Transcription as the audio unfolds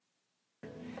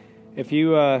If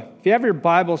you have your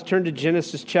Bibles, turn to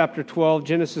Genesis chapter 12.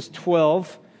 Genesis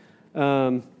 12.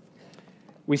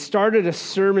 We started a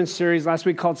sermon series last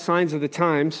week called Signs of the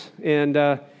Times, and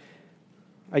I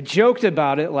joked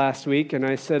about it last week, and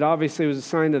I said obviously it was a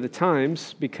sign of the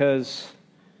times because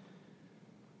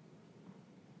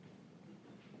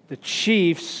the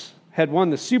Chiefs had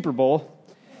won the Super Bowl,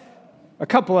 a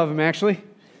couple of them actually,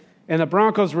 and the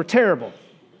Broncos were terrible.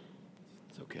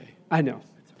 It's okay. I know.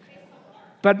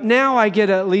 But now I get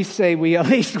to at least say we at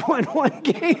least won one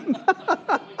game.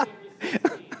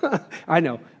 I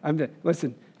know.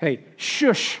 Listen, hey,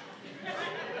 shush.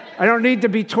 I don't need to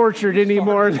be tortured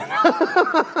anymore.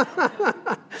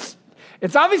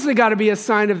 It's obviously got to be a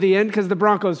sign of the end because the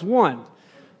Broncos won.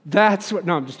 That's what,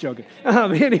 no, I'm just joking.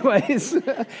 Anyways,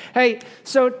 hey,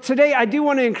 so today I do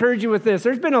want to encourage you with this.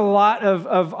 There's been a lot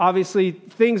of obviously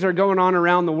things are going on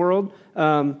around the world.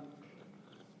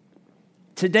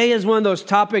 Today is one of those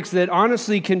topics that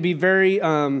honestly can be very,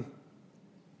 well,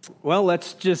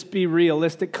 let's just be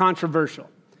realistic, controversial,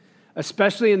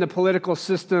 especially in the political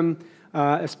system,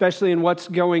 especially in what's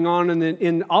going on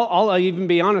I'll even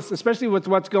be honest, especially with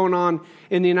what's going on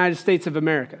in the United States of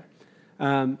America.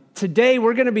 Today,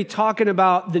 we're going to be talking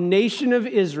about the nation of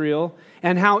Israel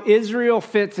and how Israel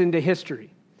fits into history,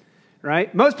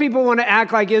 right? Most people want to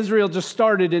act like Israel just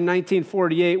started in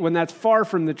 1948 when that's far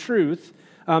from the truth.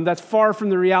 That's far from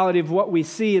the reality of what we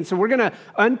see. And so we're going to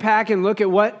unpack and look at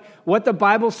what the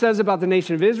Bible says about the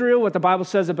nation of Israel, what the Bible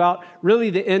says about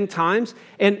really the end times.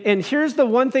 And here's the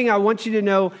one thing I want you to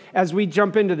know as we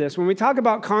jump into this. When we talk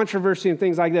about controversy and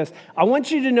things like this, I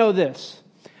want you to know this,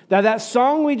 that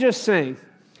song we just sang,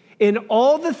 in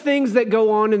all the things that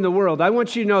go on in the world, I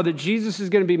want you to know that Jesus is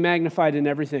going to be magnified in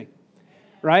everything.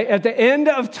 Right? At the end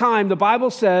of time, the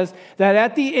Bible says that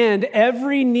at the end,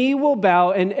 every knee will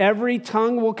bow and every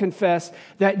tongue will confess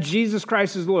that Jesus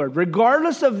Christ is Lord.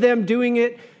 Regardless of them doing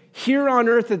it here on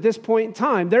earth at this point in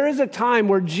time, there is a time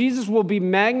where Jesus will be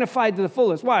magnified to the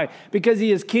fullest. Why? Because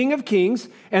he is King of Kings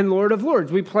and Lord of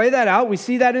Lords. We play that out. We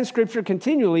see that in Scripture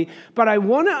continually. But I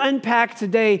want to unpack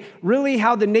today really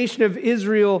how the nation of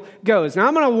Israel goes. Now,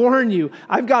 I'm going to warn you,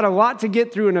 I've got a lot to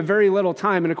get through in a very little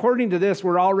time. And according to this,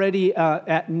 we're already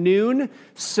at noon,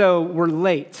 so we're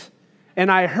late. And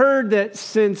I heard that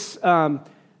since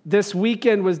this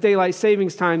weekend was daylight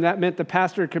savings time, that meant the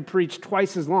pastor could preach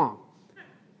twice as long.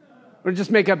 Or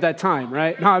just make up that time,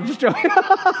 right? No, I'm just joking.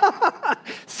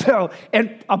 So,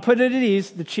 and I'll put it at ease.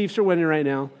 The Chiefs are winning right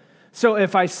now. So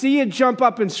if I see you jump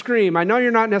up and scream, I know you're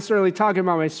not necessarily talking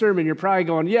about my sermon. You're probably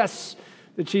going, yes,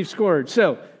 the Chiefs scored.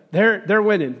 So they're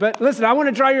winning. But listen, I want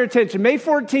to draw your attention. May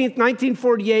 14th,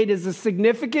 1948 is a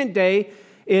significant day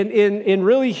in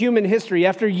really human history.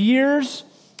 After years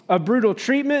of brutal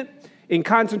treatment in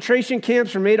concentration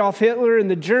camps from Adolf Hitler and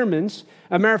the Germans,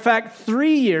 a matter of fact,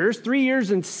 3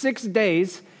 years and 6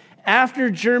 days after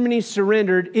Germany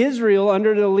surrendered, Israel,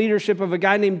 under the leadership of a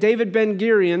guy named David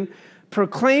Ben-Gurion,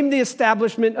 proclaimed the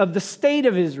establishment of the State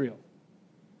of Israel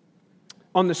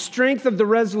on the strength of the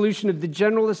resolution of the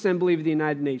General Assembly of the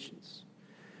United Nations.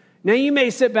 Now, you may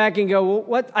sit back and go, well,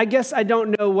 what? I guess I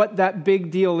don't know what that big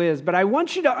deal is, but I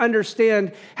want you to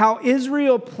understand how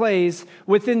Israel plays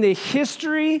within the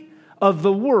history of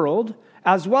the world,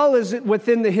 as well as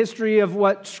within the history of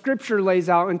what Scripture lays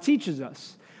out and teaches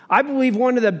us. I believe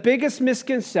one of the biggest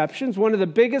misconceptions, one of the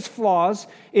biggest flaws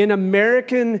in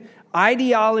American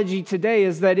ideology today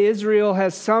is that Israel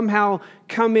has somehow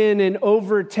come in and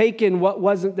overtaken what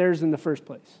wasn't theirs in the first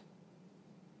place.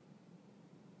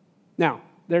 Now,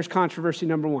 there's controversy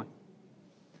number one.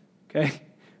 Okay?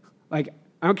 Like,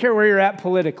 I don't care where you're at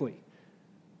politically.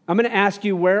 I'm going to ask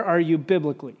you, where are you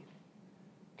biblically?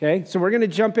 Okay, so we're going to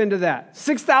jump into that.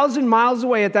 6,000 miles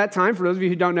away at that time, for those of you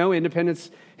who don't know,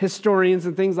 independence historians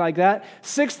and things like that,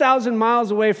 6,000 miles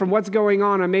away from what's going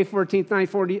on May 14th,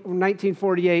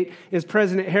 1948, is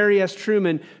President Harry S.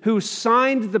 Truman, who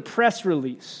signed the press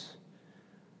release.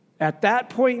 At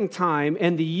that point in time,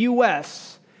 and the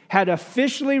U.S. had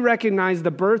officially recognized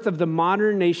the birth of the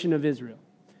modern nation of Israel.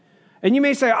 And you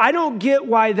may say, I don't get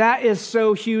why that is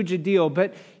so huge a deal,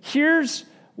 but here's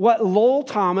what Lowell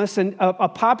Thomas, a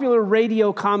popular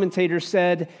radio commentator,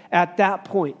 said at that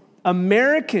point.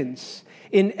 Americans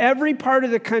in every part of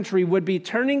the country would be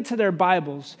turning to their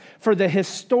Bibles for the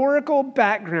historical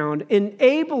background,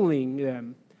 enabling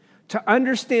them to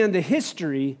understand the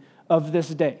history of this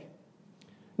day.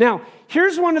 Now,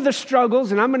 here's one of the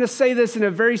struggles, and I'm going to say this in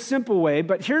a very simple way,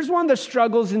 but here's one of the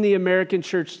struggles in the American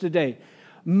church today.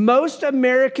 Most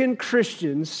American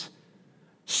Christians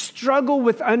struggle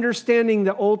with understanding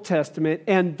the Old Testament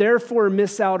and therefore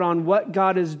miss out on what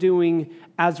God is doing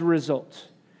as a result.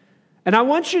 And I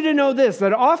want you to know this,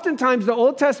 that oftentimes the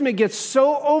Old Testament gets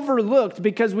so overlooked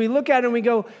because we look at it and we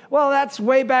go, well, that's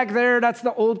way back there. That's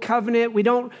the Old Covenant. We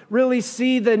don't really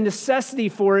see the necessity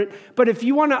for it. But if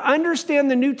you want to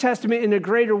understand the New Testament in a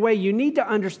greater way, you need to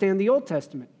understand the Old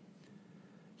Testament.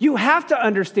 You have to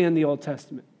understand the Old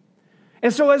Testament.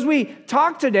 And so as we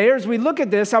talk today, or as we look at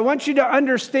this, I want you to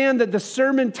understand that the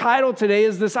sermon title today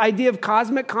is this idea of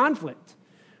cosmic conflict.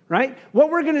 Right? What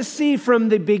we're going to see from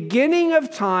the beginning of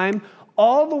time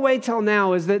all the way till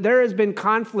now is that there has been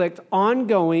conflict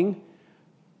ongoing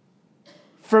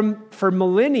for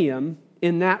millennium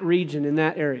in that region, in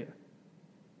that area.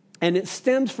 And it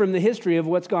stems from the history of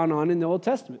what's gone on in the Old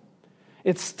Testament.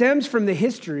 It stems from the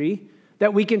history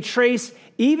that we can trace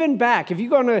even back. If you're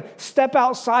going to step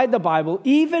outside the Bible,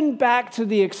 even back to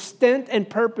the extent and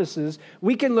purposes,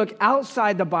 we can look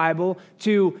outside the Bible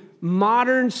to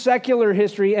modern secular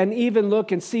history and even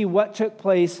look and see what took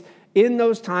place in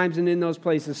those times and in those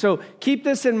places. So keep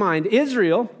this in mind.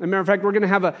 Israel, as a matter of fact, we're going to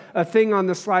have a thing on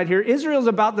the slide here. Israel's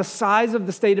about the size of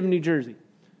the state of New Jersey.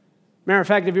 Matter of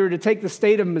fact, if you were to take the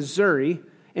state of Missouri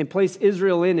and place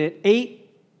Israel in it, 8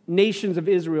 nations of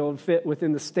Israel would fit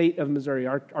within the state of Missouri,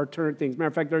 our current things. Matter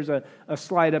of fact, there's a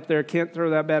slide up there. Can't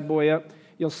throw that bad boy up.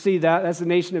 You'll see that. That's the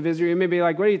nation of Israel. You may be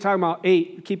like, what are you talking about?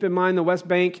 8. Keep in mind the West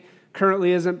Bank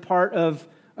currently isn't part of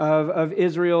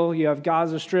Israel. You have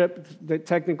Gaza Strip that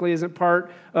technically isn't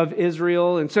part of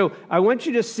Israel. And so I want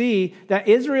you to see that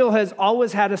Israel has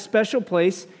always had a special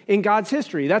place in God's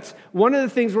history. That's one of the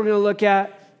things we're going to look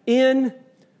at in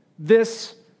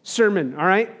this sermon, all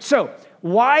right? So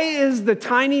why is the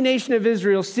tiny nation of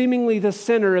Israel seemingly the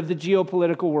center of the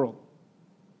geopolitical world?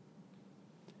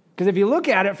 Because if you look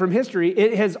at it from history,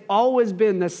 it has always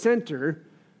been the center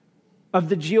of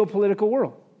the geopolitical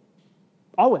world.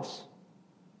 Always.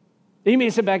 You may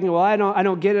sit back and go, well, I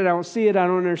don't get it, I don't see it, I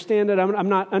don't understand it, I'm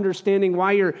not understanding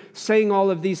why you're saying all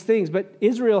of these things. But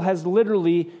Israel has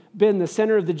literally been the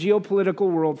center of the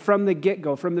geopolitical world from the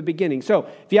get-go, from the beginning. So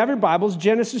if you have your Bibles,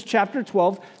 Genesis chapter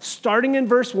 12, starting in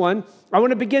verse 1, I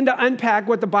want to begin to unpack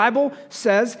what the Bible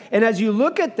says. And as you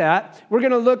look at that, we're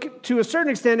going to look to a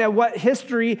certain extent at what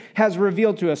history has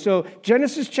revealed to us. So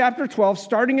Genesis chapter 12,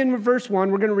 starting in verse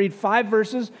 1, we're going to read 5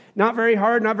 verses. Not very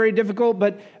hard, not very difficult,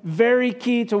 but very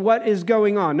key to what is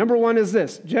going on. Number 1 is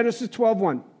this, Genesis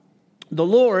 12:1. The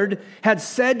Lord had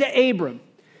said to Abram,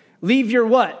 leave your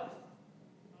what?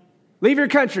 Leave your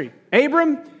country.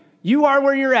 Abram, you are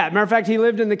where you're at. Matter of fact, he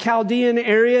lived in the Chaldean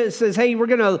area. It says, hey, we're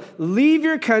going to leave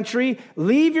your country,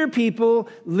 leave your people,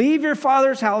 leave your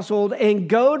father's household, and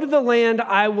go to the land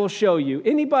I will show you.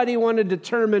 Anybody want to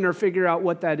determine or figure out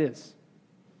what that is?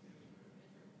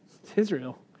 It's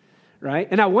Israel, right?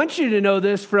 And I want you to know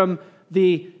this from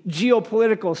the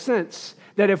geopolitical sense,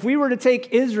 that if we were to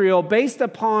take Israel based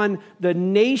upon the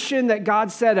nation that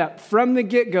God set up from the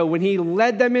get-go when he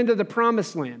led them into the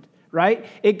promised land, right?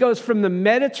 It goes from the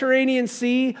Mediterranean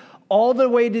Sea all the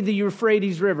way to the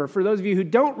Euphrates River. For those of you who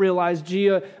don't realize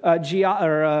geography,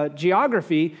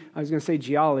 I was going to say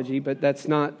geology, but that's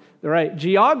not the right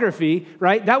geography,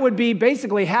 right? That would be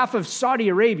basically half of Saudi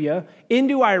Arabia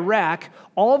into Iraq,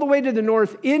 all the way to the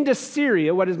north into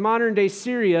Syria, what is modern-day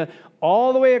Syria,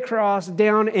 all the way across,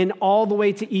 down, and all the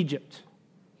way to Egypt.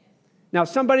 Now,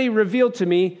 somebody revealed to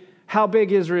me how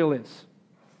big Israel is.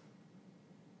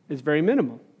 It's very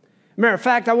minimal. Matter of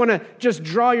fact, I want to just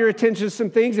draw your attention to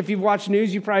some things. If you've watched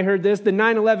news, you probably heard this. The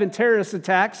 9/11 terrorist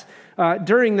attacks,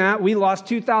 during that, we lost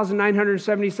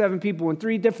 2,977 people in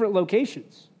 3 different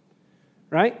locations,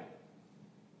 right?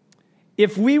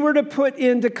 If we were to put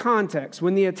into context,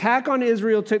 when the attack on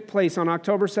Israel took place on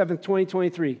October 7th,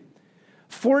 2023,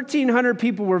 1,400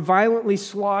 people were violently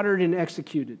slaughtered and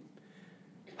executed.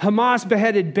 Hamas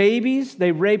beheaded babies,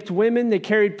 they raped women, they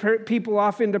carried people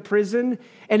off into prison.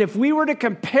 And if we were to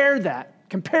compare that,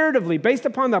 comparatively, based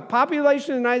upon the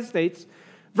population of the United States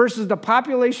versus the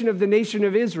population of the nation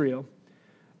of Israel,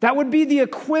 that would be the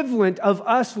equivalent of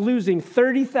us losing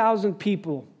 30,000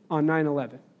 people on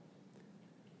 9/11.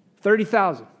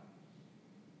 30,000.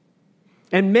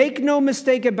 And make no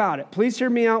mistake about it. Please hear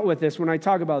me out with this when I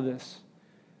talk about this.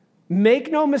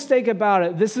 Make no mistake about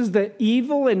it, this is the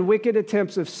evil and wicked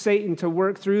attempts of Satan to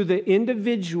work through the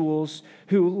individuals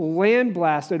who land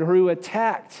blasted or who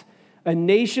attacked a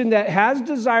nation that has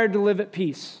desired to live at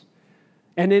peace.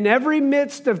 And in every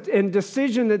midst of and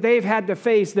decision that they've had to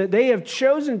face, that they have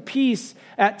chosen peace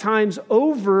at times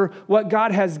over what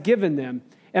God has given them.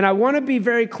 And I want to be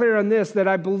very clear on this, that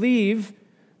I believe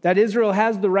that Israel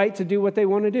has the right to do what they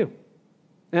want to do.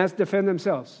 And that's defend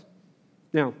themselves.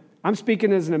 Now, I'm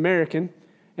speaking as an American,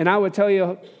 and I would tell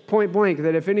you point blank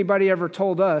that if anybody ever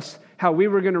told us how we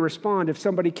were going to respond if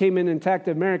somebody came in and attacked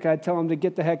America. I'd tell them to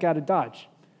get the heck out of Dodge,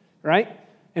 right?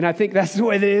 And I think that's the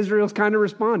way that Israel's kind of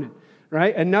responded,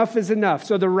 right? Enough is enough.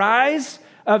 So the rise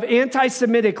of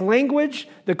anti-Semitic language,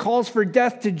 the calls for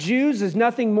death to Jews, is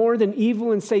nothing more than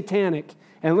evil and satanic.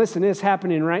 And listen, it's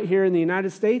happening right here in the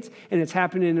United States, and it's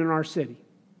happening in our city.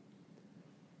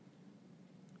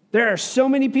 There are so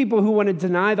many people who want to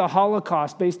deny the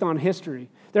Holocaust based on history.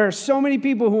 There are so many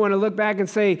people who want to look back and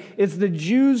say, it's the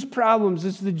Jews' problems,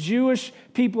 it's the Jewish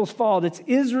people's fault, it's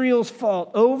Israel's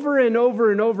fault, over and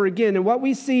over and over again. And what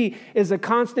we see is a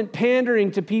constant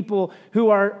pandering to people who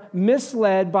are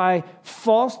misled by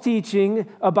false teaching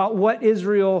about what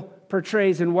Israel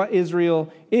portrays and what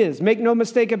Israel is. Make no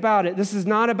mistake about it, this is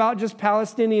not about just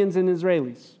Palestinians and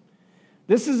Israelis.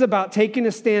 This is about taking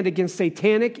a stand against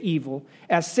satanic evil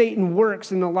as Satan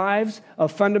works in the lives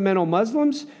of fundamental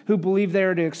Muslims who believe they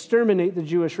are to exterminate the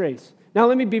Jewish race. Now,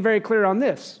 let me be very clear on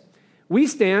this. We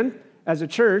stand, as a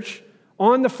church,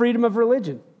 on the freedom of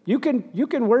religion. You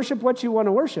can worship what you want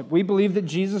to worship. We believe that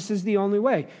Jesus is the only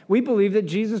way. We believe that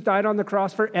Jesus died on the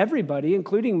cross for everybody,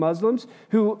 including Muslims,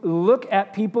 who look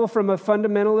at people from a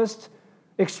fundamentalist,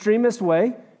 extremist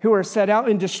way, who are set out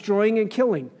in destroying and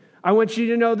killing. I want you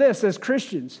to know this, as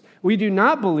Christians, we do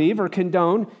not believe or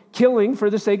condone killing for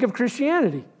the sake of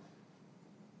Christianity.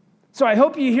 So I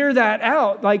hope you hear that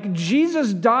out. Like,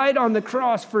 Jesus died on the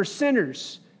cross for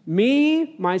sinners,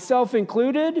 me, myself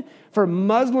included, for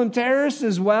Muslim terrorists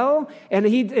as well. And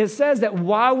it says that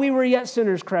while we were yet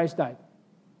sinners, Christ died.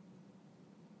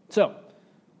 So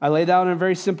I lay that out in a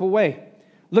very simple way.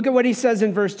 Look at what he says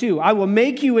in verse 2. I will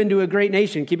make you into a great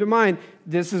nation. Keep in mind,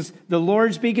 this is the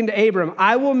Lord speaking to Abram.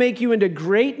 I will make you into a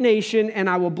great nation, and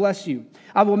I will bless you.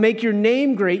 I will make your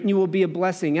name great, and you will be a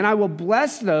blessing. And I will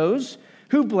bless those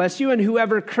who bless you, and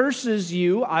whoever curses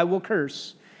you, I will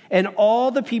curse. And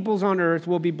all the peoples on earth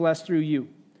will be blessed through you.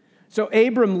 So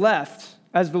Abram left,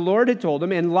 as the Lord had told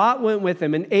him, and Lot went with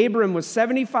him. And Abram was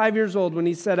 75 years old when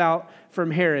he set out from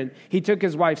Haran. He took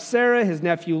his wife Sarah, his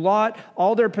nephew Lot,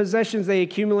 all their possessions they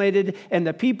accumulated, and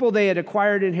the people they had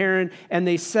acquired in Haran, and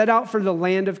they set out for the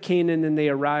land of Canaan, and they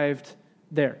arrived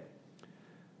there.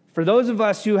 For those of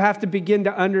us who have to begin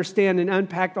to understand and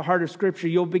unpack the heart of Scripture,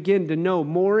 you'll begin to know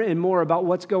more and more about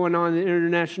what's going on in the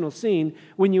international scene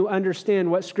when you understand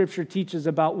what Scripture teaches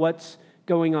about what's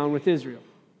going on with Israel.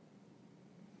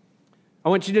 I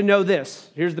want you to know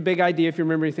this. Here's the big idea. If you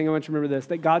remember anything, I want you to remember this,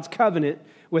 that God's covenant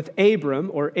with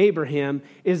Abram or Abraham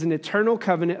is an eternal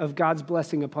covenant of God's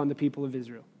blessing upon the people of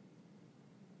Israel.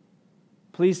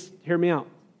 Please hear me out.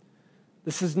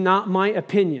 This is not my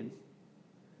opinion.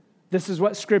 This is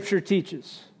what Scripture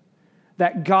teaches.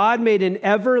 That God made an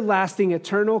everlasting,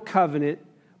 eternal covenant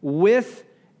with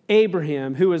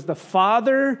Abraham, who is the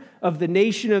father of the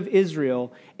nation of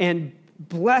Israel, and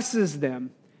blesses them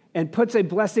and puts a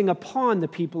blessing upon the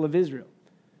people of Israel.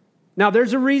 Now,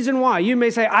 there's a reason why. You may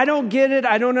say, I don't get it,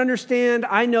 I don't understand,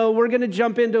 I know, we're going to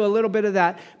jump into a little bit of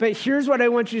that. But here's what I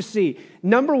want you to see.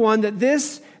 Number one, that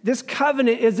this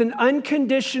covenant is an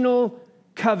unconditional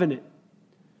covenant.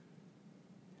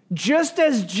 Just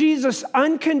as Jesus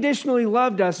unconditionally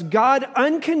loved us, God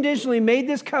unconditionally made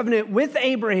this covenant with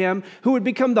Abraham, who would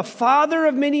become the father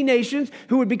of many nations,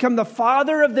 who would become the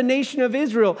father of the nation of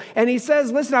Israel. And he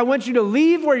says, listen, I want you to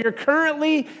leave where you're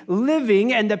currently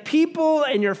living and the people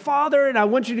and your father, and I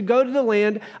want you to go to the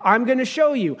land I'm going to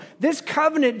show you. This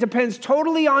covenant depends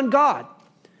totally on God.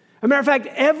 As a matter of fact,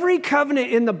 every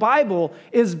covenant in the Bible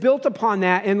is built upon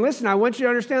that. And listen, I want you to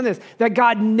understand this, that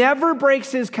God never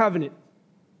breaks his covenant.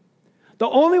 The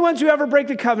only ones who ever break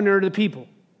the covenant are the people.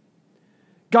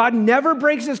 God never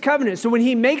breaks his covenant. So when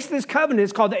he makes this covenant,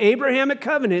 it's called the Abrahamic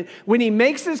covenant. When he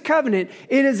makes this covenant,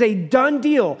 it is a done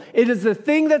deal. It is the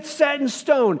thing that's set in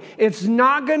stone. It's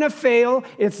not going to fail.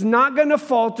 It's not going to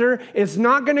falter. It's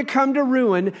not going to come to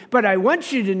ruin. But I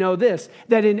want you to know this,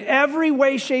 that in every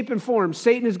way, shape, and form,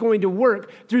 Satan is going to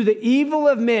work through the evil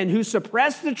of men who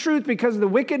suppress the truth because of the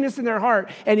wickedness in their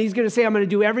heart. And he's going to say, I'm going to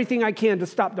do everything I can to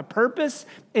stop the purpose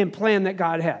and plan that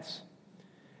God has.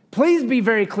 Please be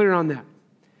very clear on that.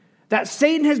 That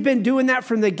Satan has been doing that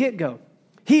from the get-go.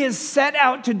 He has set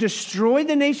out to destroy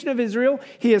the nation of Israel.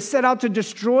 He has set out to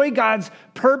destroy God's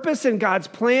purpose and God's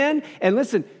plan. And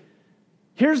listen,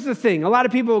 here's the thing. A lot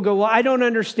of people will go, well, I don't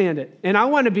understand it. And I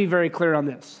want to be very clear on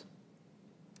this.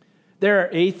 There are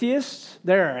atheists.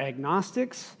 There are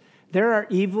agnostics. There are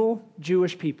evil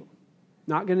Jewish people.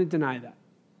 Not going to deny that.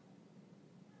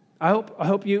 I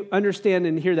hope you understand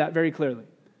and hear that very clearly,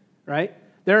 right?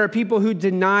 There are people who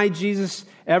deny Jesus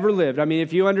ever lived. I mean,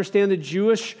 if you understand the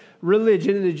Jewish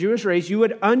religion and the Jewish race, you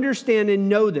would understand and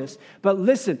know this. But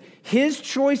listen, his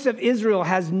choice of Israel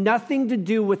has nothing to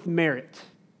do with merit.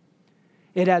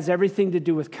 It has everything to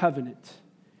do with covenant.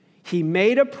 He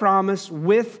made a promise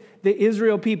with the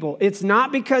Israel people. It's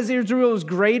not because Israel is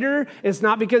greater. It's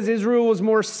not because Israel was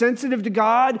more sensitive to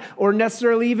God or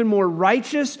necessarily even more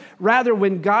righteous. Rather,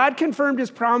 when God confirmed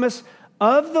his promise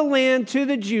of the land to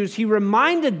the Jews, he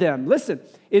reminded them, listen,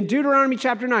 in Deuteronomy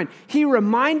chapter 9, he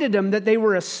reminded them that they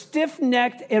were a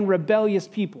stiff-necked and rebellious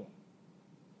people.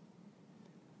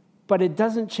 But it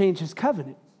doesn't change his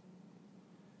covenant,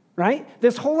 right?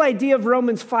 This whole idea of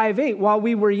Romans 5:8, while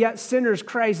we were yet sinners,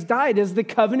 Christ died, is the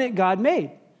covenant God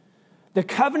made. The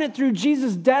covenant through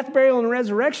Jesus' death, burial, and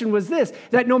resurrection was this,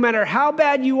 that no matter how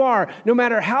bad you are, no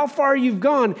matter how far you've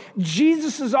gone,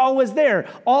 Jesus is always there.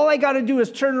 All I got to do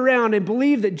is turn around and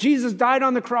believe that Jesus died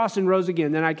on the cross and rose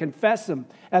again. Then I confess him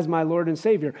as my Lord and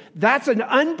Savior. That's an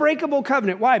unbreakable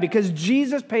covenant. Why? Because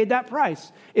Jesus paid that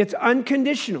price. It's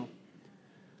unconditional.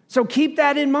 So keep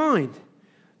that in mind.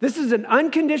 This is an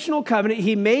unconditional covenant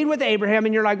he made with Abraham,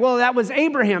 and you're like, well, that was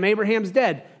Abraham. Abraham's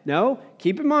dead. No,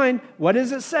 keep in mind, what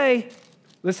does it say?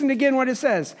 Listen again what it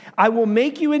says. I will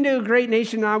make you into a great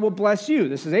nation, and I will bless you.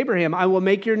 This is Abraham. I will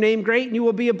make your name great, and you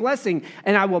will be a blessing.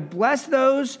 And I will bless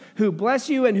those who bless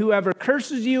you, and whoever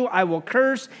curses you, I will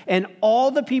curse, and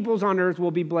all the peoples on earth will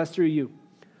be blessed through you.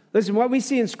 Listen, what we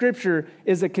see in Scripture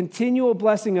is a continual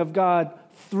blessing of God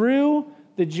through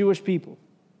the Jewish people.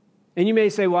 And you may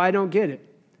say, well, I don't get it.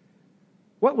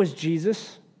 What was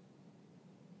Jesus?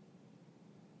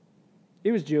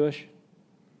 He was Jewish.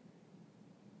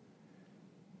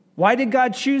 Why did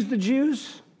God choose the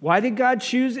Jews? Why did God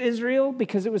choose Israel?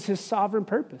 Because it was his sovereign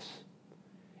purpose.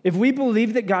 If we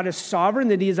believe that God is sovereign,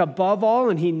 that he is above all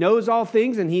and he knows all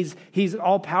things and he's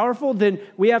all powerful, then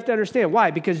we have to understand why.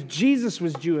 Because Jesus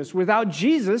was Jewish. Without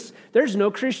Jesus, there's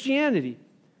no Christianity.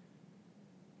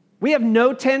 We have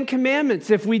no 10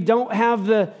 commandments if we don't have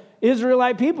the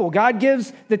Israelite people. God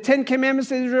gives the 10 commandments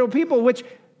to the Israel people, which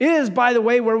is, by the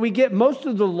way, where we get most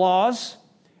of the laws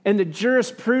and the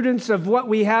jurisprudence of what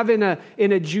we have in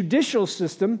a judicial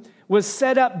system was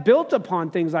set up, built upon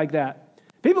things like that.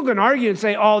 People can argue and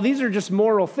say, oh, these are just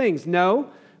moral things. No,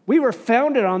 we were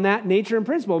founded on that nature and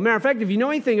principle. Matter of fact, if you know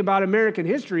anything about American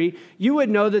history, you would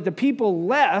know that the people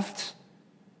left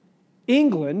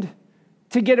England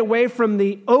to get away from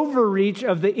the overreach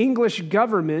of the English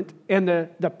government and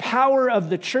the power of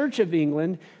the Church of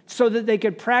England so that they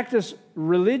could practice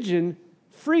religion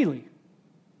freely.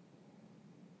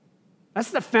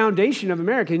 That's the foundation of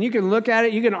America. And you can look at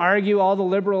it, you can argue all the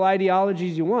liberal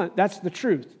ideologies you want. That's the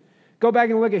truth. Go back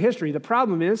and look at history. The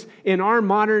problem is, in our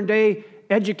modern day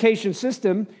education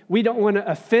system, we don't want to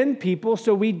offend people,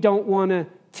 so we don't want to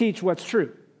teach what's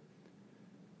true.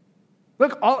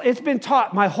 Look, it's been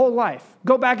taught my whole life.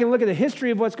 Go back and look at the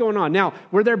history of what's going on. Now,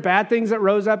 were there bad things that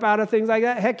rose up out of things like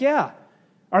that? Heck yeah.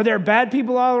 Are there bad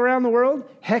people all around the world?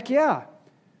 Heck yeah.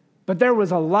 But there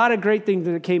was a lot of great things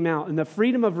that came out, and the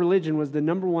freedom of religion was the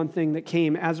number one thing that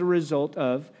came as a result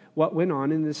of what went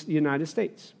on in the United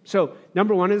States. So,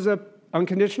 number one is an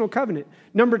unconditional covenant.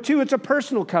 Number two, it's a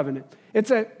personal covenant. It's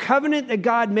a covenant that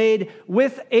God made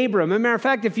with Abram. As a matter of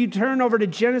fact, if you turn over to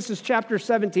Genesis chapter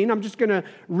 17, I'm just going to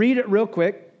read it real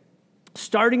quick.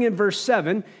 Starting in verse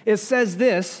 7, it says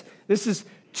this is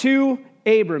to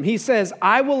Abram. He says,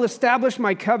 I will establish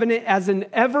my covenant as an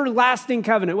everlasting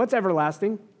covenant. What's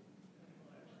everlasting?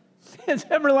 It's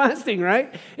everlasting,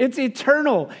 right? It's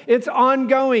eternal. It's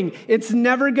ongoing. It's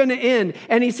never going to end.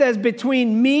 And he says,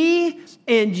 between me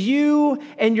and you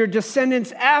and your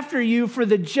descendants after you for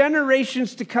the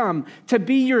generations to come, to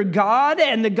be your God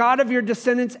and the God of your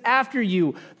descendants after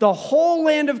you. The whole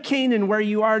land of Canaan, where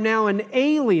you are now an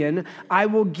alien, I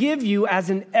will give you as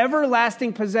an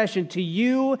everlasting possession to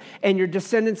you and your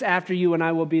descendants after you, and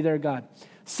I will be their God.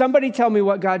 Somebody tell me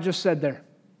what God just said there.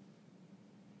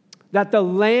 That the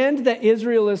land that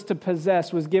Israel is to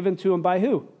possess was given to him by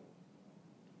who?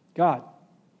 God.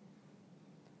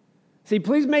 See,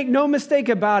 please make no mistake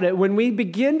about it. When we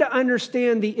begin to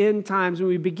understand the end times, when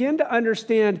we begin to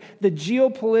understand the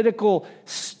geopolitical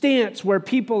stance where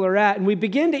people are at, and we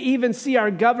begin to even see our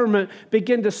government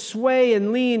begin to sway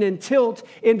and lean and tilt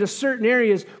into certain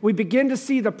areas, we begin to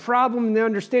see the problem and the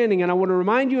understanding. And I want to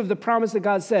remind you of the promise that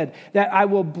God said, that I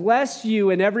will bless you,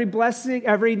 and every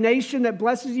nation that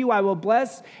blesses you, I will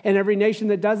bless, and every nation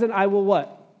that doesn't, I will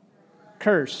what?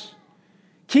 Curse.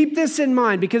 Keep this in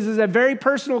mind, because it's a very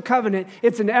personal covenant.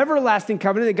 It's an everlasting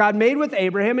covenant that God made with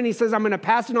Abraham, and he says, I'm going to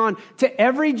pass it on to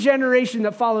every generation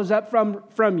that follows up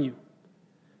from you.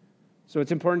 So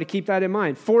it's important to keep that in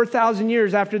mind. 4,000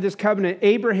 years after this covenant,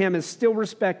 Abraham is still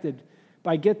respected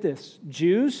by, get this,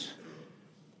 Jews,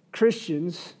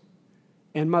 Christians,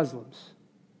 and Muslims.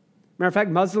 Matter of fact,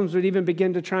 Muslims would even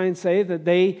begin to try and say that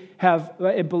they have,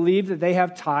 believe that they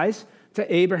have ties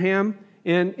to Abraham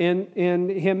and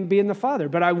him being the father.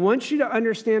 But I want you to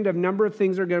understand a number of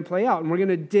things are going to play out, and we're going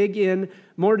to dig in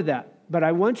more to that. But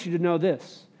I want you to know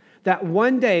this, that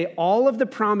one day all of the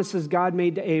promises God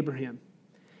made to Abraham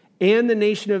and the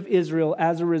nation of Israel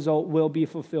as a result will be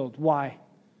fulfilled. Why?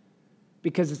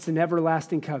 Because it's an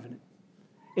everlasting covenant.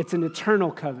 It's an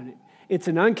eternal covenant. It's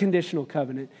an unconditional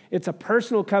covenant. It's a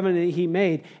personal covenant that he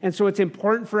made. And so it's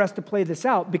important for us to play this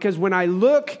out, because when I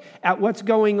look at what's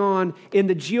going on in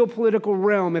the geopolitical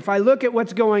realm, if I look at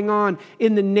what's going on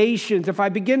in the nations, if I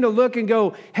begin to look and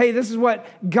go, hey, this is what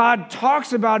God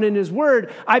talks about in his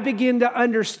word, I begin to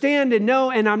understand and know,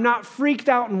 and I'm not freaked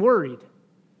out and worried.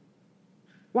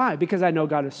 Why? Because I know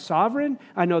God is sovereign.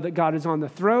 I know that God is on the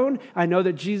throne. I know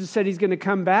that Jesus said he's going to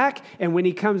come back. And when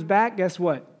he comes back, guess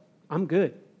what? I'm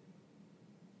good.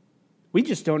 We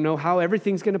just don't know how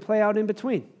everything's going to play out in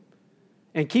between.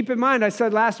 And keep in mind, I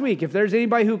said last week, if there's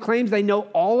anybody who claims they know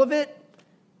all of it,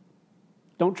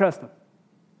 don't trust them.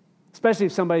 Especially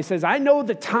if somebody says, I know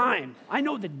the time, I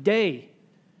know the day.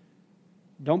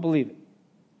 Don't believe it.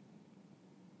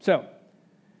 So,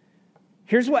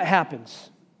 here's what happens.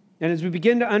 And as we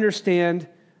begin to understand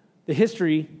the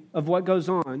history of what goes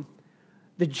on,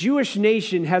 the Jewish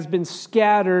nation has been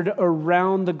scattered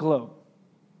around the globe.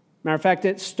 Matter of fact,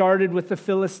 it started with the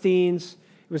Philistines.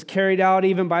 It was carried out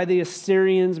even by the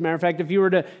Assyrians. Matter of fact, if you were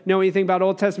to know anything about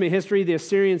Old Testament history, the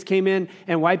Assyrians came in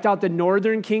and wiped out the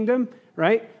northern kingdom,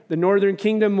 right? The northern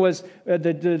kingdom was,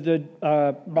 northern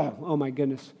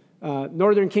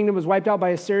kingdom was wiped out by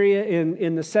Assyria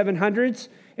in the 700s.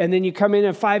 And then you come in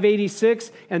at 586,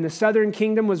 and the southern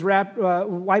kingdom was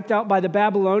wiped out by the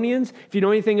Babylonians. If you know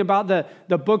anything about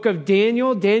the book of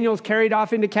Daniel, Daniel's carried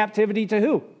off into captivity to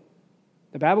who?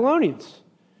 The Babylonians,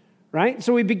 right?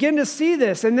 So we begin to see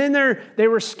this. And then they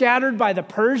were scattered by the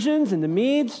Persians and the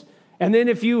Medes. And then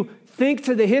if you think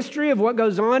to the history of what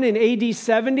goes on in AD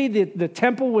 70, the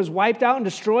temple was wiped out and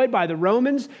destroyed by the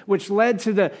Romans, which led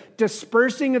to the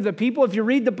dispersing of the people. If you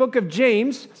read the book of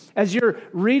James, as you're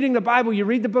reading the Bible, you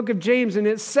read the book of James, and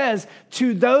it says,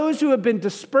 to those who have been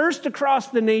dispersed across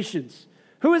the nations.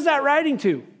 Who is that writing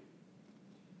to?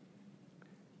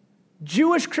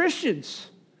 Jewish Christians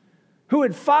who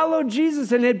had followed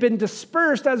Jesus and had been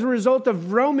dispersed as a result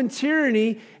of Roman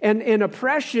tyranny and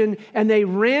oppression, and they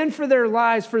ran for their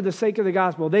lives for the sake of the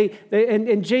gospel.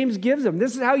 And James gives them,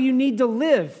 this is how you need to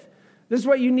live. This is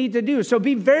what you need to do. So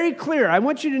be very clear. I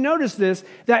want you to notice this,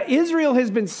 that Israel has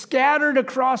been scattered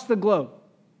across the globe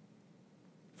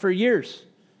for years,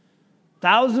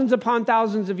 thousands upon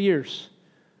thousands of years.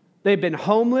 They've been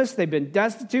homeless. They've been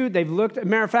destitute. They've looked.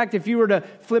 Matter of fact, if you were to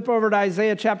flip over to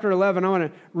Isaiah chapter 11, I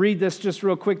want to read this just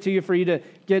real quick to you for you to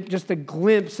get just a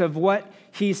glimpse of what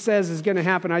he says is going to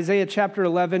happen. Isaiah chapter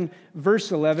 11,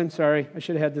 verse 11. Sorry, I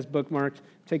should have had this bookmarked.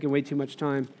 Taking way too much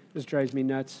time. This drives me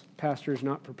nuts. Pastor's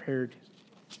not prepared.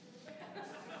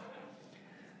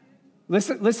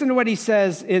 Listen to what he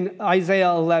says in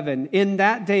Isaiah 11. In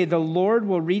that day, the Lord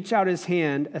will reach out his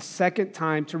hand a second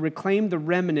time to reclaim the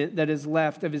remnant that is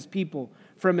left of his people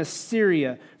from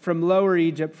Assyria, from Lower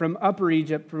Egypt, from Upper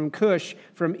Egypt, from Cush,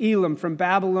 from Elam, from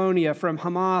Babylonia, from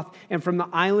Hamath, and from the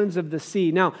islands of the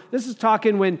sea. Now, this is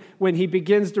talking when he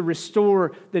begins to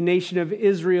restore the nation of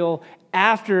Israel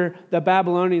after the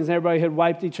Babylonians and everybody had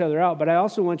wiped each other out. But I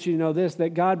also want you to know this,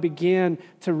 that God began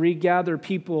to regather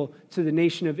people to the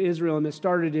nation of Israel, and it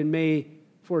started in May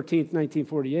 14th,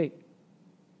 1948.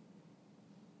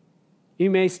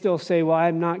 You may still say, well,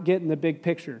 I'm not getting the big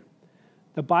picture.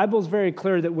 The Bible is very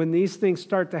clear that when these things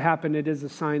start to happen, it is a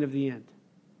sign of the end.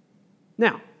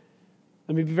 Now,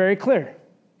 let me be very clear.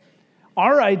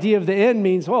 Our idea of the end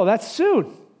means, well, that's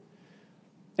soon.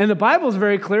 And the Bible is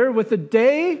very clear with the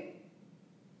day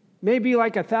may be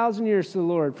like 1,000 years to the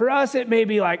Lord. For us, it may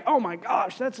be like, oh my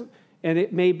gosh, and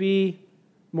it may be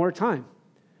more time.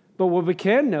 But what we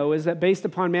can know is that based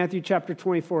upon Matthew chapter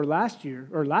 24 last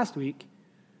week,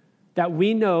 that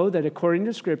we know that according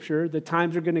to Scripture, the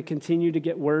times are going to continue to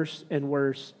get worse and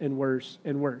worse and worse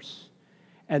and worse.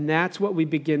 And that's what we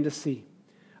begin to see.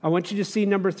 I want you to see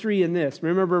number 3 in this.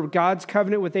 Remember, God's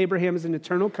covenant with Abraham is an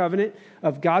eternal covenant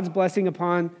of God's blessing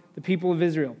upon the people of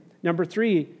Israel. Number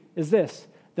 3 is this,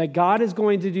 that God is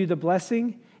going to do the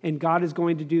blessing and God is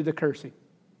going to do the cursing.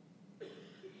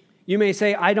 You may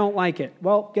say, I don't like it.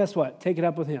 Well, guess what? Take it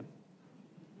up with him.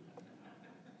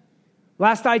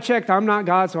 Last I checked, I'm not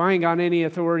God, so I ain't got any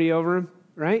authority over him,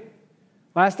 right?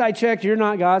 Last I checked, you're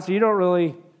not God, so you don't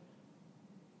really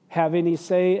have any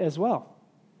say as well.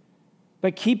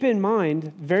 But keep in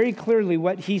mind very clearly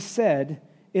what he said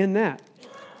in that.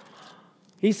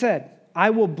 He said, I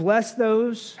will bless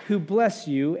those who bless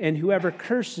you, and whoever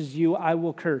curses you, I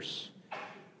will curse.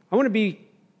 I want to be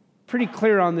pretty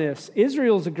clear on this.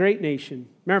 Israel is a great nation.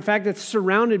 Matter of fact, it's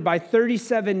surrounded by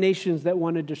 37 nations that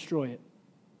want to destroy it.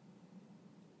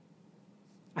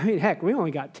 I mean, heck, we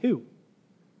only got 2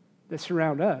 that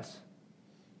surround us.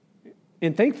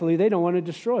 And thankfully, they don't want to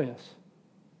destroy us.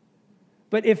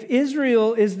 But if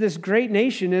Israel is this great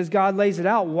nation, as God lays it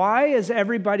out, why does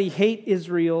everybody hate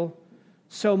Israel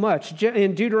so much?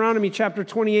 In Deuteronomy chapter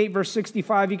 28, verse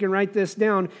 65, you can write this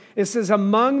down. It says,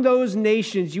 among those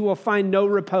nations you will find no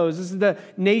repose. This is the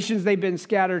nations they've been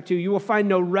scattered to. You will find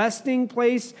no resting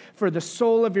place for the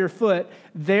sole of your foot.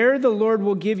 There the Lord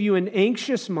will give you an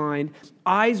anxious mind,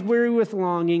 eyes weary with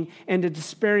longing, and a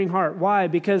despairing heart. Why?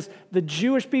 Because the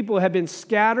Jewish people have been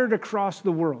scattered across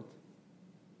the world.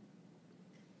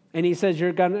 And he says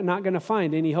you're not going to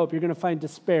find any hope. You're going to find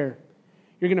despair.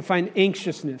 You're going to find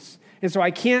anxiousness. And so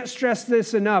I can't stress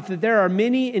this enough, that there are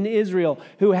many in Israel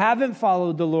who haven't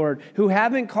followed the Lord, who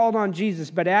haven't called on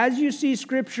Jesus. But as you see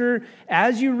Scripture,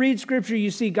 as you read Scripture, you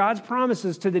see God's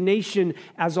promises to the nation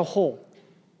as a whole.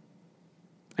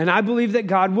 And I believe that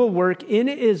God will work in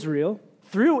Israel,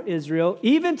 through Israel,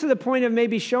 even to the point of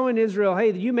maybe showing Israel,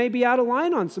 hey, you may be out of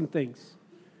line on some things.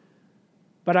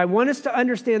 But I want us to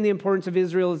understand the importance of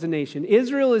Israel as a nation.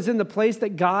 Israel is in the place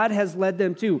that God has led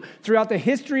them to. Throughout the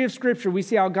history of Scripture, we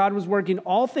see how God was working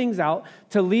all things out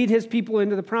to lead his people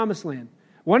into the promised land.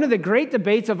 One of the great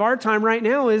debates of our time right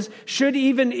now is, should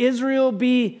even Israel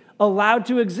be allowed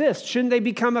to exist? Shouldn't they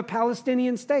become a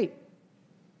Palestinian state?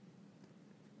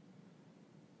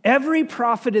 Every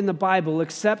prophet in the Bible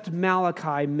except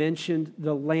Malachi mentioned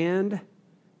the land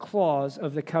clause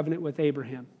of the covenant with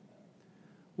Abraham.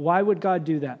 Why would God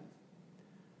do that?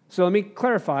 So let me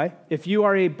clarify. If you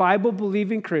are a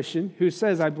Bible-believing Christian who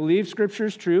says, I believe Scripture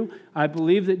is true, I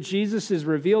believe that Jesus is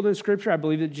revealed in Scripture, I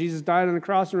believe that Jesus died on the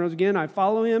cross and rose again, I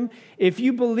follow him. If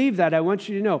you believe that, I want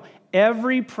you to know,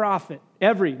 every prophet,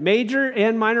 every major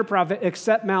and minor prophet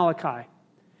except Malachi,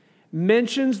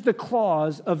 mentions the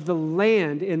clause of the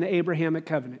land in the Abrahamic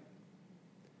covenant.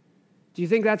 Do you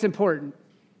think that's important?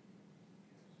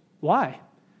 Why?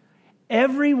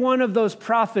 Every one of those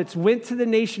prophets went to the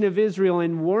nation of Israel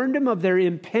and warned them of their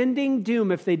impending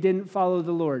doom if they didn't follow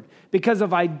the Lord. Because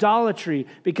of idolatry,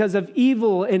 because of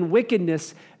evil and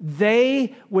wickedness,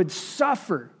 they would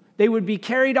suffer. They would be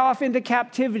carried off into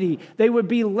captivity. They would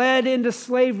be led into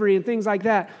slavery and things like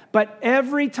that. But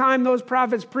every time those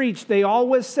prophets preached, they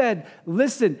always said,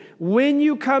 listen, when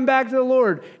you come back to the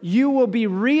Lord, you will be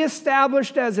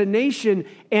reestablished as a nation,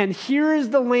 and here is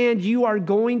the land you are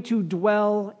going to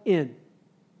dwell in.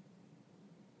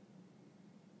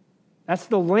 That's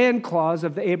the land clause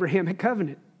of the Abrahamic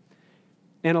covenant.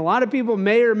 And a lot of people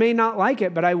may or may not like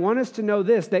it, but I want us to know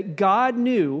this, that God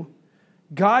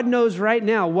knows right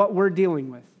now what we're dealing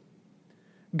with.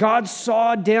 God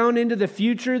saw down into the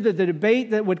future the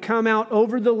debate that would come out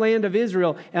over the land of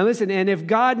Israel. And listen, and if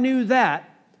God knew that,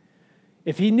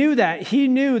 if he knew that, he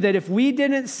knew that if we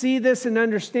didn't see this and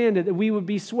understand it, that we would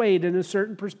be swayed in a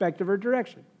certain perspective or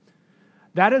direction.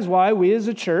 That is why we as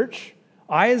a church,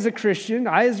 I as a Christian,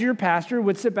 I as your pastor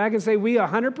would sit back and say, we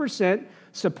 100%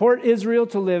 support Israel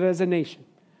to live as a nation.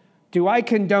 Do I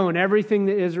condone everything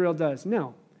that Israel does?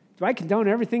 No. Do I condone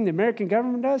everything the American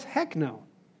government does? Heck no.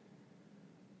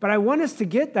 But I want us to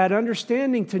get that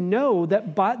understanding to know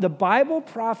that the Bible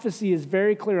prophecy is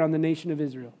very clear on the nation of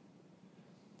Israel.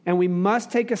 And we must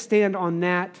take a stand on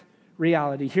that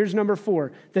reality. Here's number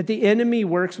 4, that the enemy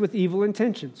works with evil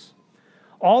intentions.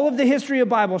 All of the history of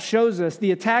the Bible shows us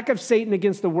the attack of Satan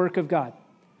against the work of God.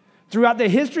 Throughout the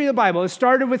history of the Bible, it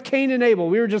started with Cain and Abel.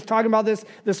 We were just talking about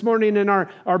this morning in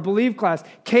our Believe class.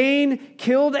 Cain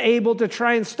killed Abel to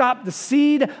try and stop the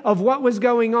seed of what was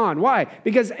going on. Why?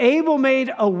 Because Abel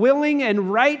made a willing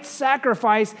and right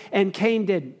sacrifice and Cain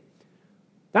didn't.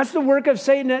 That's the work of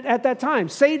Satan at that time.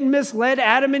 Satan misled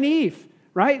Adam and Eve,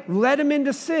 right? Led them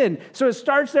into sin. So it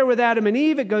starts there with Adam and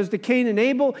Eve. It goes to Cain and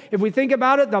Abel. If we think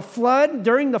about it,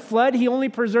 during the flood, he only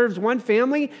preserves one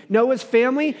family, Noah's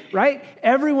family, right?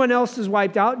 Everyone else is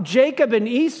wiped out. Jacob and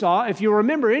Esau, if you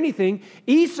remember anything,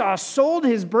 Esau sold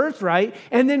his birthright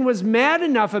and then was mad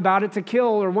enough about it to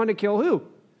kill or want to kill who?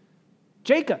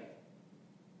 Jacob.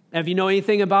 If you know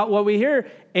anything about what we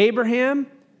hear, Abraham,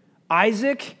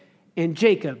 Isaac, and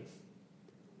Jacob.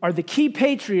 are the key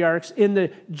patriarchs in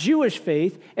the Jewish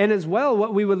faith, and as well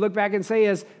what we would look back and say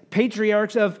as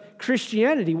patriarchs of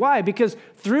Christianity. Why? Because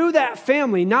through that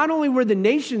family, not only were the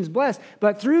nations blessed,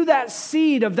 but through that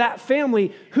seed of that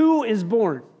family, who is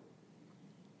born?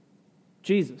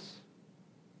 Jesus.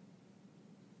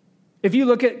 If you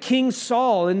look at King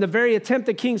Saul and the very attempt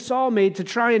that King Saul made to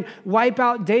try and wipe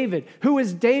out David, who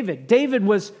is David? David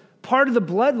was part of the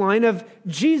bloodline of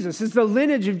Jesus. It's the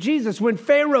lineage of Jesus. When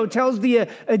Pharaoh tells the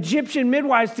Egyptian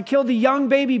midwives to kill the young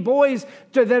baby boys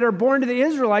that are born to the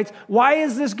Israelites, why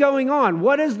is this going on?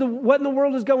 What in the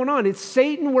world is going on? It's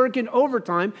Satan working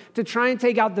overtime to try and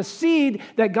take out the seed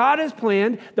that God has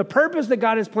planned, the purpose that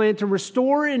God has planned to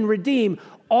restore and redeem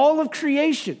all of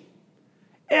creation.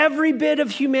 Every bit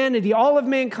of humanity, all of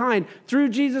mankind, through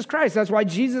Jesus Christ. That's why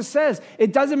Jesus says,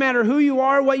 it doesn't matter who you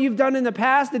are, what you've done in the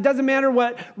past. It doesn't matter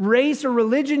what race or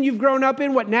religion you've grown up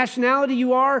in, what nationality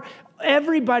you are.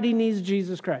 Everybody needs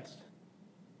Jesus Christ.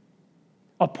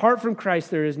 Apart from Christ,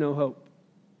 there is no hope.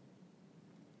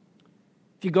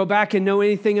 If you go back and know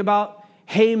anything about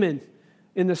Haman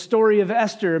in the story of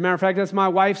Esther, as a matter of fact, that's my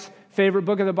wife's favorite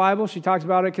book of the Bible. She talks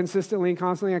about it consistently and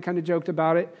constantly. I kind of joked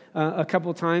about it a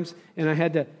couple of times, and I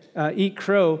had to eat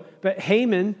crow. But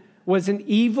Haman was an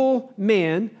evil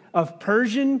man of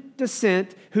Persian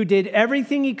descent who did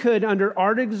everything he could under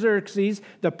Artaxerxes,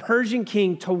 the Persian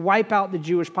king, to wipe out the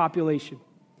Jewish population.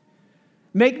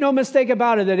 Make no mistake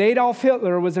about it that Adolf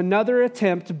Hitler was another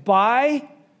attempt by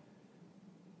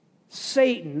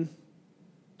Satan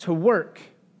to work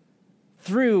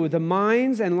through the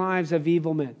minds and lives of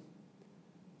evil men.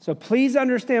 So please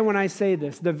understand when I say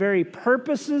this, the very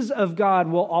purposes of God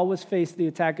will always face the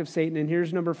attack of Satan. And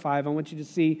here's number 5. I want you to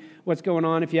see what's going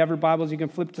on. If you have your Bibles, you can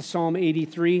flip to Psalm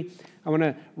 83. I want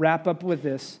to wrap up with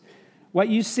this. What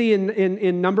you see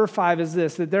in number 5 is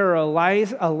this, that there are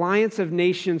alliance of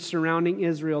nations surrounding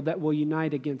Israel that will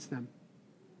unite against them.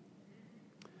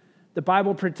 The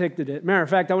Bible predicted it. Matter of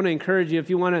fact, I want to encourage you, if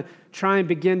you want to try and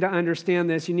begin to understand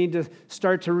this, you need to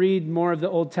start to read more of the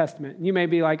Old Testament. You may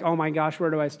be like, oh my gosh, where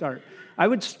do I start? I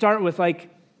would start with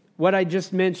what I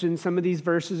just mentioned, some of these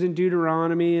verses in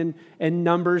Deuteronomy and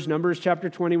Numbers chapter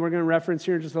 20, we're going to reference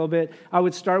here in just a little bit. I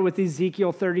would start with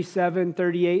Ezekiel 37,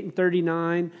 38, and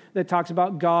 39 that talks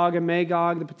about Gog and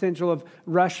Magog, the potential of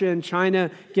Russia and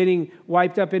China getting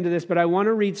wiped up into this. But I want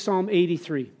to read Psalm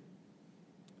 83.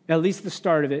 At least the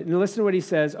start of it. And listen to what he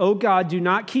says. O God, do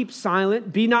not keep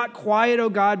silent. Be not quiet, O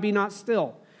God, be not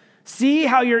still. See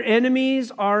how your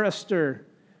enemies are astir,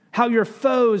 how your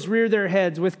foes rear their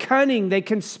heads. With cunning they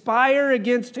conspire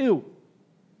against who?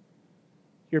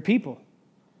 Your people.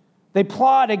 They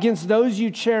plot against those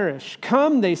you cherish.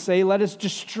 Come, they say, let us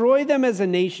destroy them as a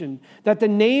nation, that the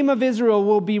name of Israel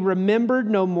will be remembered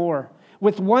no more.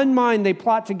 With one mind they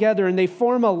plot together, and they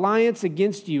form alliance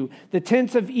against you. The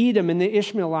tents of Edom and the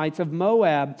Ishmaelites, of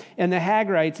Moab and the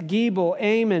Hagrites, Gebal,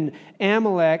 Ammon,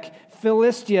 Amalek,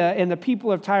 Philistia, and the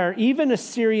people of Tyre. Even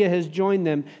Assyria has joined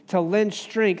them to lend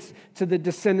strength to the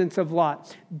descendants of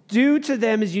Lot. Do to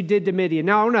them as you did to Midian.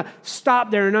 Now, I want to stop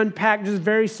there and unpack just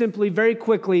very simply, very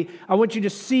quickly. I want you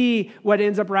to see what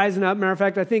ends up rising up. Matter of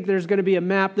fact, I think there's going to be a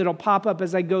map that'll pop up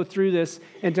as I go through this,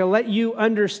 and to let you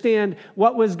understand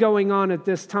what was going on at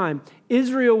this time.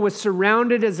 Israel was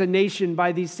surrounded as a nation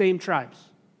by these same tribes.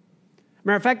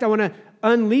 Matter of fact, I want to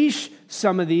unleash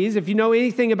some of these. If you know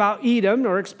anything about Edom,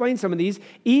 or explain some of these,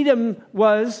 Edom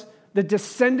was the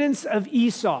descendants of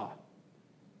Esau.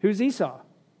 Who's Esau?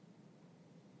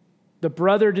 The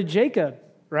brother to Jacob,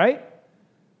 right?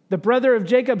 The brother of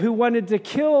Jacob who wanted to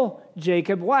kill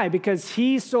Jacob. Why? Because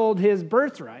he sold his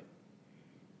birthright.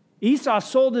 Esau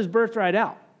sold his birthright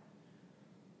out.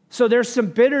 So there's some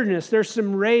bitterness, there's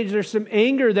some rage, there's some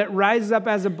anger that rises up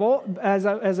as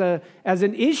an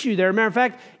issue there. Matter of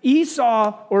fact,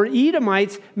 Esau or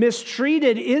Edomites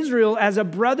mistreated Israel as a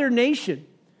brother nation.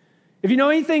 If you know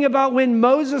anything about when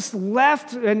Moses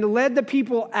left and led the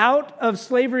people out of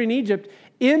slavery in Egypt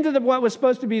into what was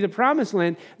supposed to be the promised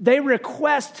land, they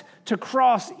request to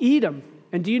cross Edom.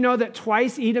 And do you know that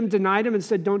twice Edom denied him and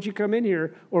said, don't you come in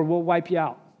here or we'll wipe you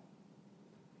out.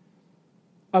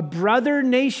 A brother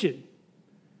nation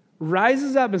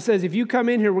rises up and says, if you come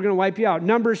in here, we're going to wipe you out.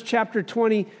 Numbers chapter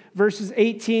 20, verses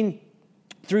 18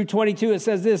 through 22, it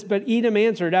says this, but Edom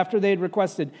answered after they had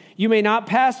requested, you may not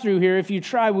pass through here. If you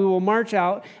try, we will march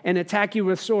out and attack you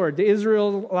with sword. The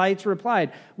Israelites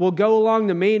replied, we'll go along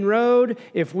the main road.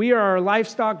 If we or our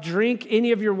livestock drink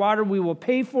any of your water, we will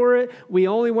pay for it. We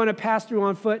only want to pass through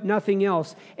on foot, nothing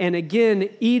else. And again,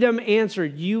 Edom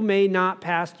answered, you may not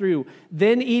pass through.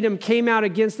 Then Edom came out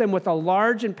against them with a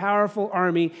large and powerful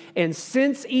army. And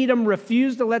since Edom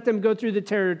refused to let them go through the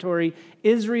territory,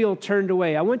 Israel turned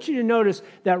away. I want you to notice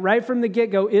that right from the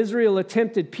get-go, Israel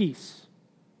attempted peace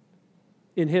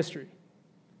in history.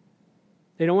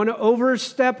 They don't want to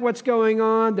overstep what's going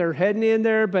on. They're heading in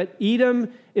there, but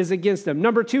Edom is against them.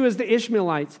 Number 2 is the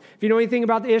Ishmaelites. If you know anything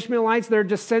about the Ishmaelites, they're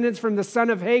descendants from the son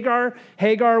of Hagar.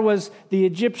 Hagar was the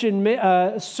Egyptian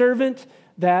servant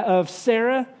of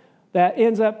Sarah that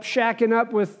ends up shacking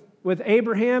up with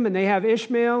Abraham, and they have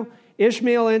Ishmael.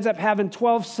 Ishmael ends up having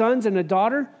 12 sons and a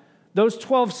daughter. Those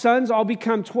 12 sons all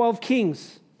become 12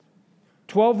 kings,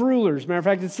 12 rulers. Matter of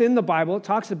fact, it's in the Bible. It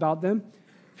talks about them.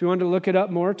 If you wanted to look it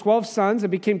up more, 12 sons that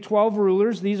became 12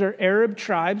 rulers. These are Arab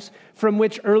tribes from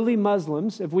which early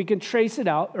Muslims, if we can trace it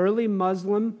out, early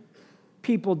Muslim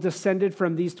people descended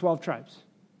from these 12 tribes.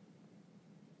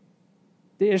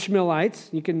 The Ishmaelites,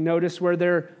 you can notice where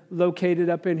they're located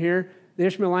up in here. The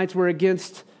Ishmaelites were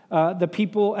against the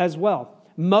people as well.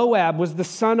 Moab was the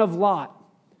son of Lot.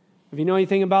 If you know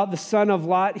anything about the son of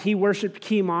Lot, he worshiped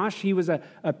Chemosh. He was a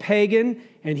pagan,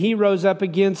 and he rose up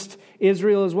against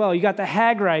Israel as well. You got the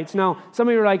Hagrites. Now, some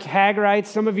of you are like Hagrites.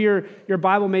 Some of your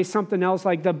Bible may something else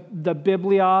like the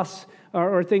Biblios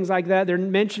or things like that. They're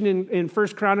mentioned in 1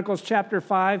 Chronicles chapter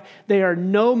 5. They are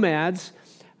nomads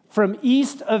from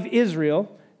east of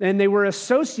Israel, and they were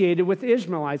associated with the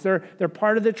Ishmaelites. They're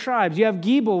part of the tribes. You have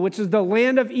Gebal, which is the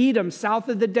land of Edom, south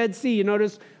of the Dead Sea. You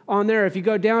notice on there, if you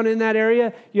go down in that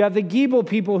area, you have the Gebal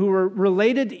people who were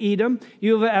related to Edom.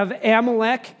 You have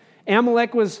Amalek.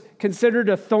 Amalek was considered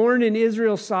a thorn in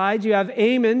Israel's side. You have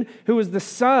Ammon, who was the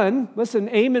son. Listen,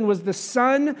 Ammon was the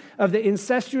son of the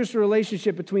incestuous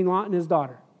relationship between Lot and his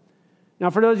daughter.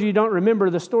 Now, for those of you who don't remember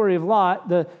the story of Lot,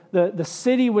 the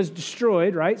city was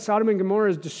destroyed, right? Sodom and Gomorrah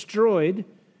is destroyed,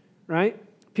 right?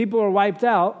 People are wiped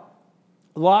out.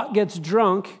 Lot gets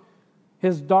drunk.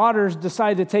 His daughters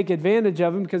decide to take advantage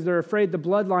of him because they're afraid the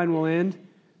bloodline will end.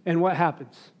 And what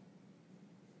happens?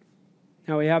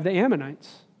 Now we have the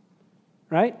Ammonites,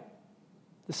 right?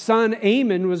 The son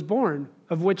Ammon was born,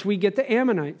 of which we get the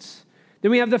Ammonites. Then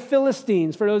we have the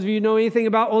Philistines. For those of you who know anything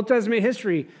about Old Testament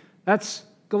history, that's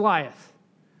Goliath.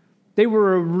 They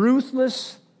were a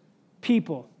ruthless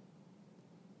people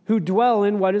who dwell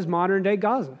in what is modern-day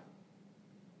Gaza.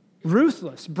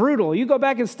 Ruthless, brutal. You go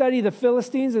back and study the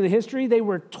Philistines in the history, they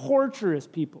were torturous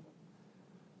people.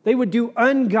 They would do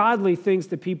ungodly things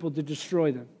to people to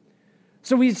destroy them.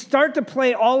 So we start to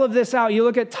play all of this out. You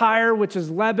look at Tyre, which is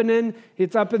Lebanon.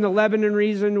 It's up in the Lebanon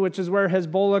region, which is where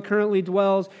Hezbollah currently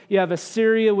dwells. You have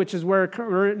Assyria, which is where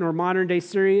current or modern-day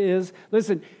Syria is.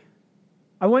 Listen,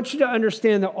 I want you to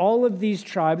understand that all of these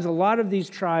tribes, a lot of these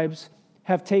tribes,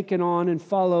 have taken on and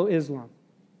follow Islam.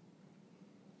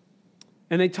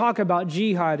 And they talk about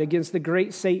jihad against the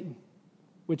great Satan,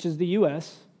 which is the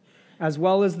U.S., as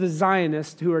well as the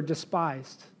Zionists who are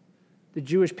despised, the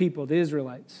Jewish people, the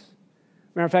Israelites.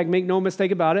 Matter of fact, make no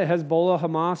mistake about it, Hezbollah,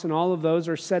 Hamas, and all of those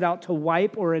are set out to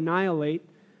wipe or annihilate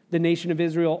the nation of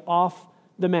Israel off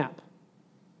the map,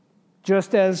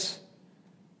 just as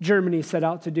Germany set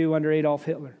out to do under Adolf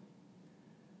Hitler.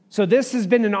 So this has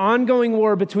been an ongoing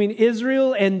war between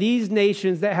Israel and these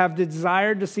nations that have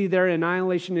desired to see their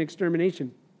annihilation and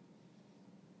extermination.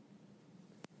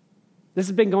 This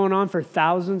has been going on for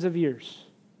thousands of years.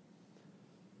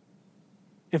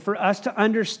 And for us to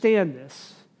understand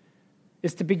this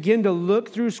is to begin to look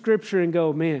through Scripture and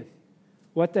go, man,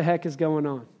 what the heck is going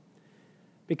on?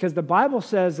 Because the Bible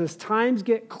says as times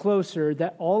get closer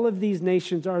that all of these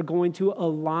nations are going to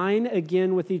align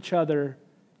again with each other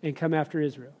and come after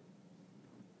Israel.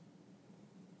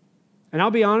 And I'll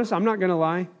be honest, I'm not going to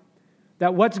lie,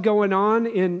 that what's going on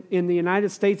in the United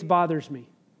States bothers me.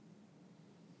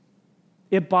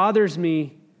 It bothers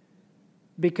me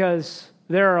because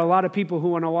there are a lot of people who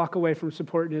want to walk away from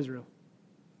supporting Israel.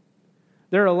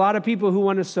 There are a lot of people who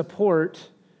want to support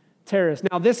terrorists.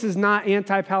 Now, this is not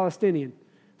anti-Palestinian.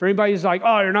 For anybody who's like,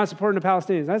 oh, you're not supporting the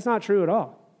Palestinians, that's not true at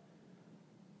all.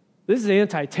 This is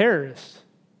anti-terrorist.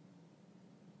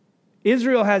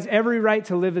 Israel has every right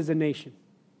to live as a nation.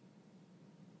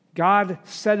 God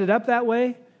set it up that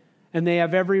way, and they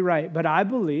have every right. But I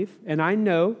believe, and I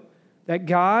know, that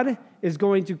God is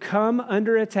going to come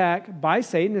under attack by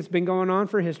Satan. It's been going on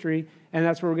for history, and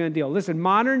that's where we're going to deal. Listen,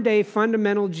 modern-day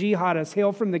fundamental jihadists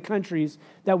hail from the countries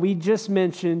that we just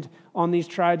mentioned on these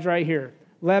tribes right here.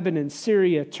 Lebanon,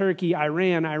 Syria, Turkey,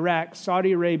 Iran, Iraq,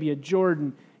 Saudi Arabia,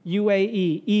 Jordan,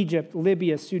 UAE, Egypt,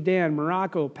 Libya, Sudan,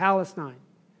 Morocco, Palestine.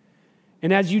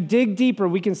 And as you dig deeper,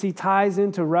 we can see ties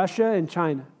into Russia and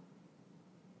China.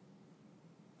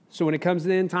 So when it comes to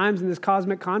the end times and this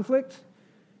cosmic conflict,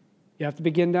 you have to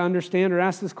begin to understand or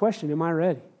ask this question, am I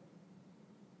ready?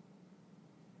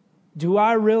 Do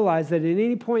I realize that at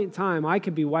any point in time I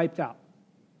could be wiped out?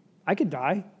 I could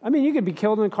die. I mean, you could be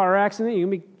killed in a car accident. You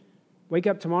can wake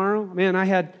up tomorrow. Man, I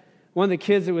had one of the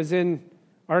kids that was in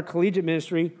our collegiate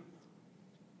ministry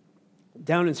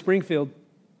down in Springfield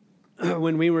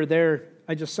when we were there.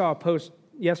 I just saw a post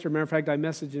yesterday. Matter of fact, I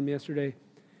messaged him yesterday.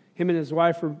 Him and his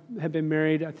wife have been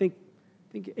married, I think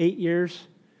 8 years.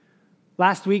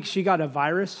 Last week, she got a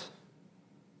virus,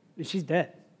 and she's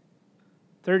dead.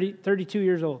 32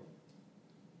 years old.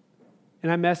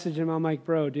 And I messaged him. I'm like,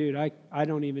 bro, dude, I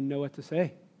don't even know what to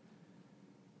say.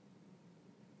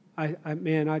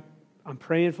 I'm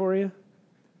praying for you.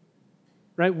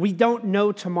 Right? We don't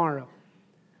know tomorrow.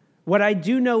 What I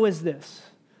do know is this,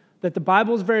 that the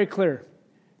Bible is very clear.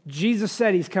 Jesus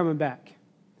said he's coming back.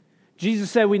 Jesus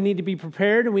said we need to be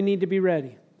prepared and we need to be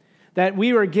ready. That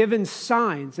we are given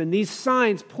signs, and these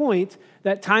signs point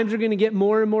that times are going to get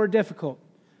more and more difficult.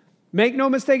 Make no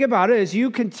mistake about it, as you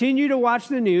continue to watch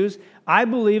the news, I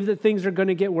believe that things are going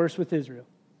to get worse with Israel.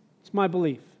 It's my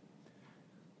belief.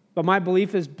 But my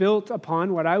belief is built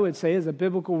upon what I would say is a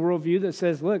biblical worldview that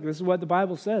says, look, this is what the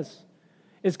Bible says.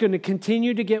 It's going to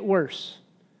continue to get worse.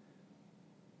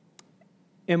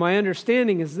 And my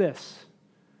understanding is this,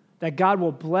 that God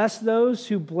will bless those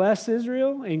who bless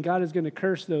Israel, and God is going to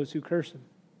curse those who curse him.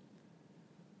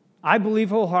 I believe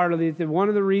wholeheartedly that one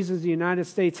of the reasons the United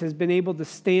States has been able to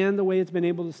stand the way it's been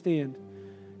able to stand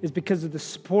is because of the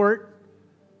support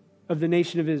of the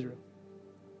nation of Israel.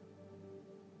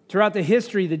 Throughout the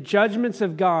history, the judgments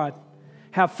of God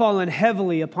have fallen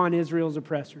heavily upon Israel's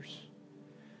oppressors.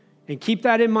 And keep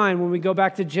that in mind when we go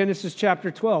back to Genesis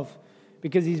chapter 12,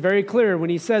 because he's very clear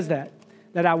when he says that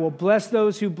I will bless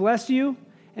those who bless you,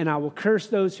 and I will curse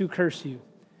those who curse you.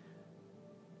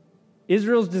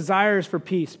 Israel's desire is for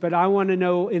peace, but I want to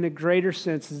know in a greater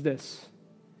sense is this,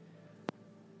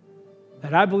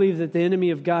 that I believe that the enemy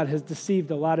of God has deceived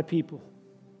a lot of people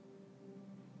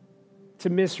to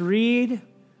misread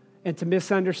and to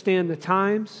misunderstand the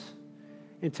times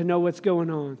and to know what's going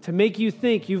on, to make you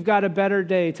think you've got a better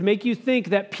day, to make you think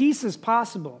that peace is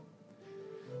possible.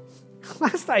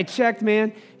 Last I checked,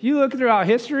 man, if you look throughout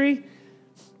history,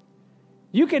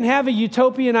 you can have a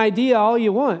utopian idea all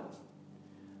you want.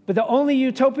 But the only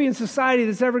utopian society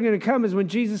that's ever going to come is when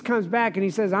Jesus comes back and he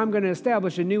says, I'm going to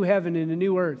establish a new heaven and a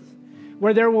new earth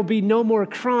where there will be no more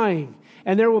crying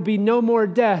and there will be no more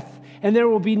death and there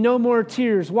will be no more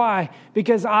tears. Why?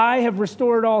 Because I have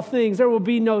restored all things. There will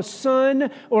be no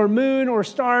sun or moon or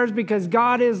stars because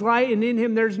God is light and in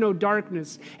him there's no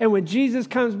darkness. And when Jesus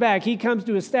comes back, he comes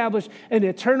to establish an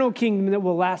eternal kingdom that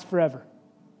will last forever.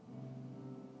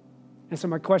 And so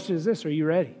my question is this, are you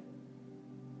ready?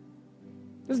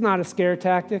 This is not a scare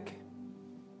tactic.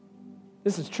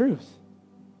 This is truth.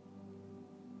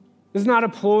 This is not a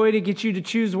ploy to get you to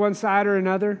choose one side or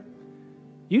another.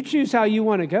 You choose how you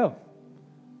want to go.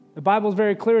 The Bible is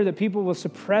very clear that people will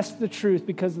suppress the truth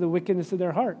because of the wickedness of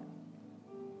their heart.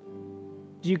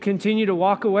 Do you continue to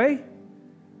walk away,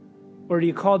 or do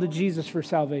you call to Jesus for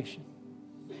salvation?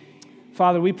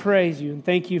 Father, we praise you and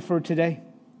thank you for today.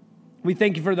 We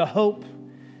thank you for the hope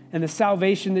and the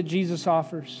salvation that Jesus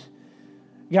offers.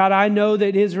 God, I know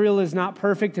that Israel is not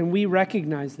perfect, and we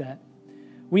recognize that.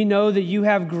 We know that you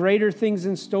have greater things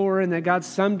in store, and that, God,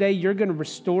 someday you're going to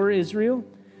restore Israel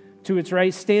to its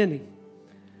right standing.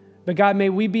 But God, may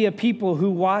we be a people who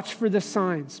watch for the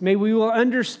signs. May we will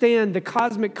understand the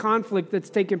cosmic conflict that's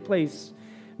taken place.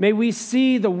 May we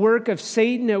see the work of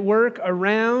Satan at work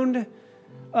around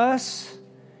us,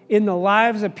 in the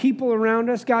lives of people around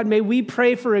us. God, may we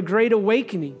pray for a great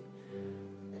awakening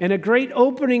and a great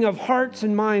opening of hearts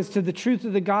and minds to the truth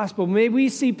of the gospel. May we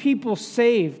see people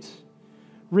saved,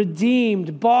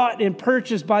 redeemed, bought, and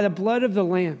purchased by the blood of the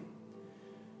Lamb.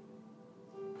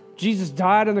 Jesus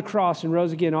died on the cross and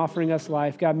rose again, offering us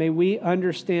life. God, may we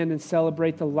understand and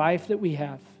celebrate the life that we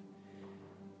have.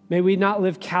 May we not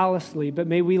live callously, but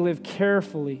may we live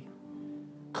carefully,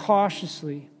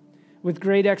 cautiously, with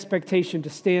great expectation to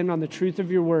stand on the truth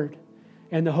of your word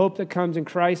and the hope that comes in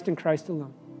Christ and Christ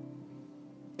alone.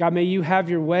 God, may you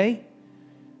have your way.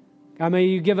 God, may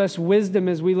you give us wisdom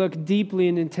as we look deeply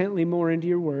and intently more into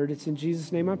your word. It's in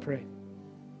Jesus' name I pray.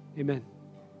 Amen.